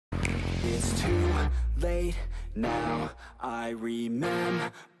it's too late now. I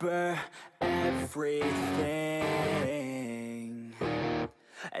remember everything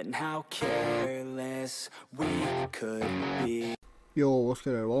and how careless we could be. Yo, what's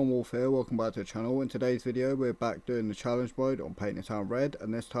going on? Wolf here, welcome back to the channel. In today's video we're back doing the challenge mode on Paint the Town Red,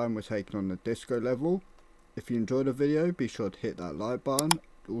 and this time we're taking on the disco level. If you enjoyed the video, be sure to hit that like button.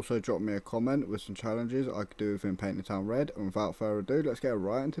 Also drop me a comment with some challenges I could do within Paint the Town Red, and without further ado, let's get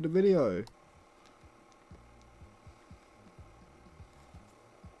right into the video.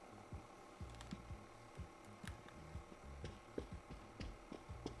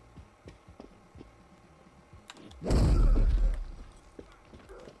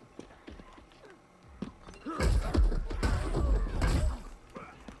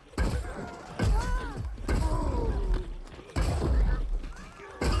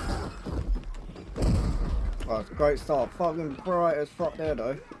 Oh, it's a great start. Fucking bright as fuck there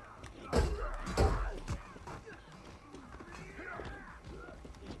though.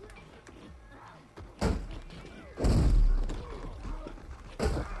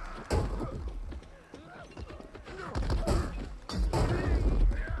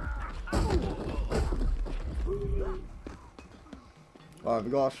 Right,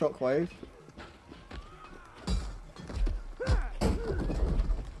 we got a shockwave.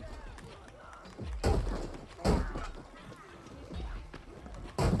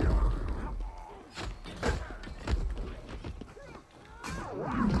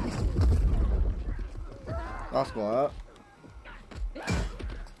 That's quiet.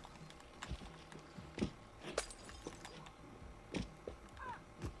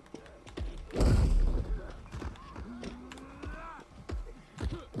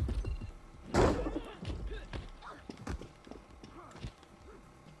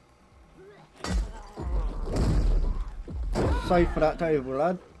 Safe for that table,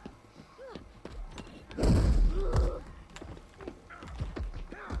 lad.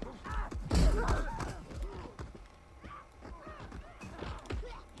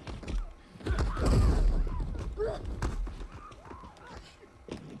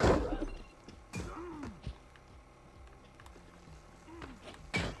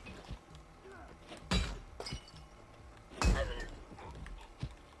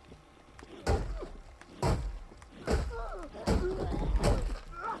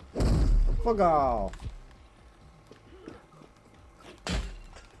 Fuck off.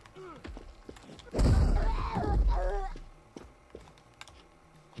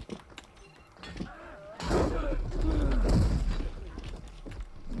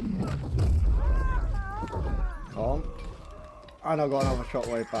 Calm. And I got another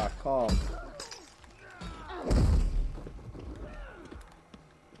shockwave back. Calm.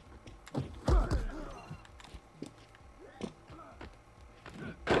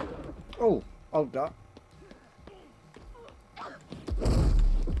 Oh, hold that.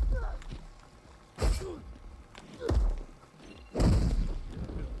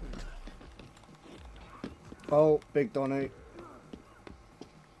 Oh, big Donny.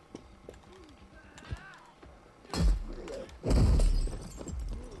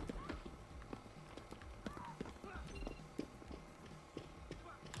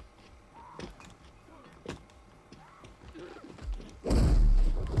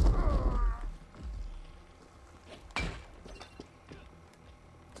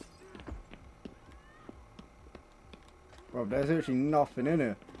 Bro, there's actually nothing in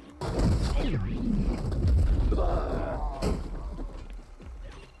it.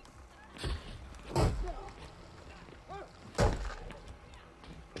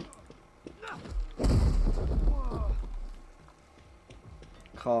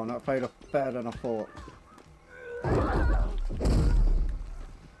 Calm, that played off better than I thought.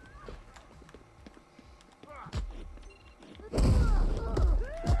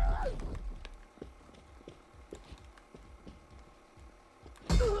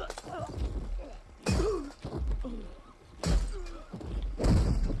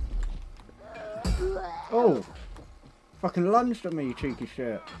 Oh! Fucking lunged at me, you cheeky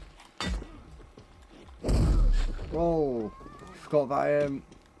shit. Whoa! Forgot about him.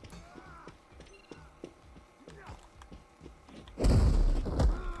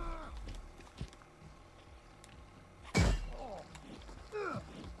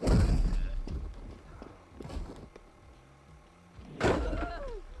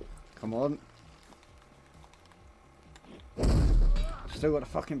 Come on. Still got a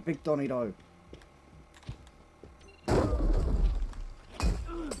fucking big Donny though.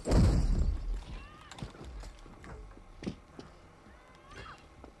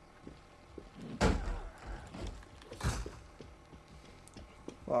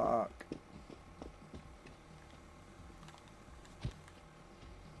 Fuck.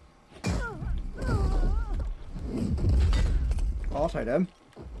 I'll take them.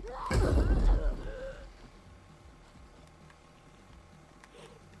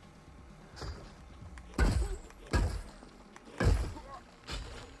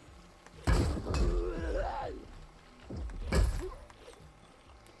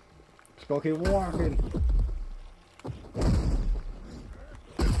 Just gotta keep walking.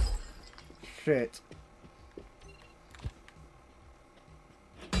 Shit.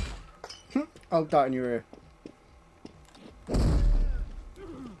 I'll die in your ear.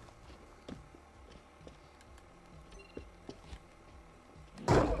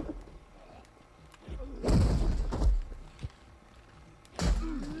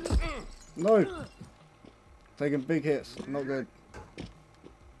 No! Taking big hits, not good.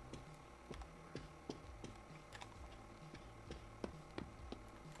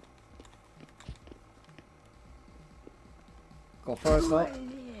 Got first up.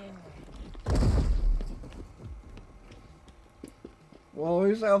 Whoa,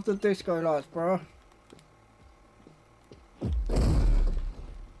 who's after disco lights, bro?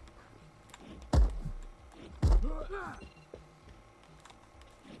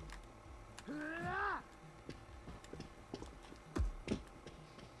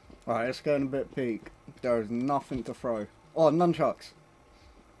 Alright, let's go in a bit peak. There is nothing to throw. Oh, nunchucks.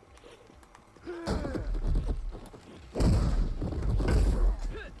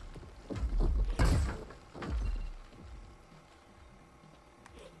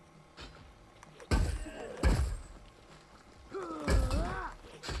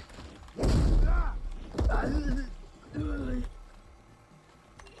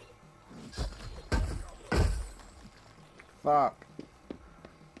 Fuck.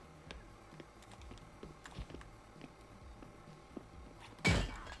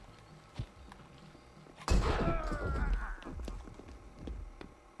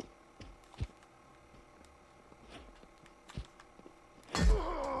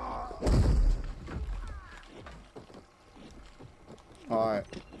 Alright.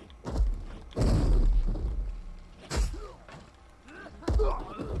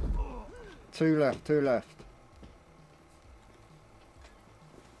 Two left, two left.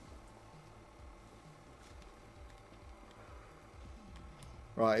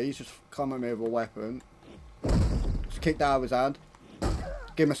 Right, he's just come at me with a weapon. Just kick that out of his hand.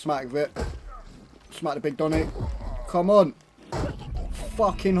 Give him a smack of it. Smack the big Donny. Come on.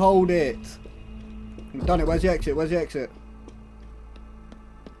 Fucking hold it. We've done it. Where's the exit? Where's the exit?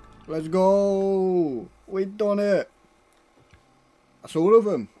 Let's go. We've done it. That's all of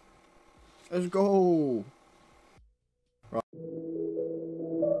them. Let's go. Right.